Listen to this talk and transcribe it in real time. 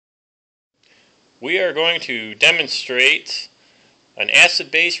We are going to demonstrate an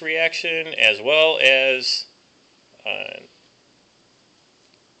acid-base reaction as well as an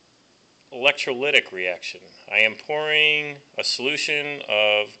electrolytic reaction. I am pouring a solution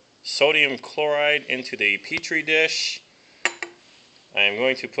of sodium chloride into the petri dish. I am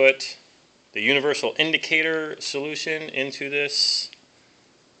going to put the universal indicator solution into this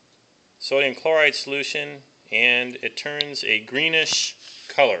sodium chloride solution, and it turns a greenish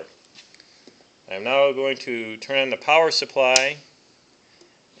color. I'm now going to turn on the power supply,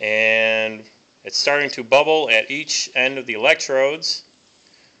 and it's starting to bubble at each end of the electrodes.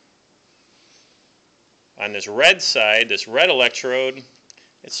 On this red side, this red electrode,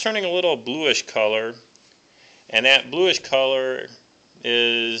 it's turning a little bluish color, and that bluish color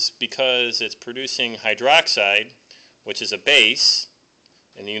is because it's producing hydroxide, which is a base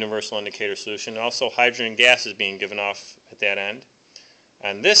in the universal indicator solution. Also, hydrogen gas is being given off at that end.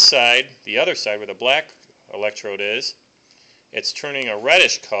 On this side, the other side where the black electrode is, it's turning a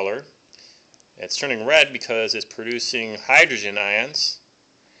reddish color. It's turning red because it's producing hydrogen ions,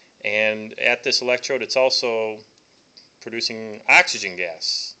 and at this electrode it's also producing oxygen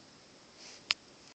gas.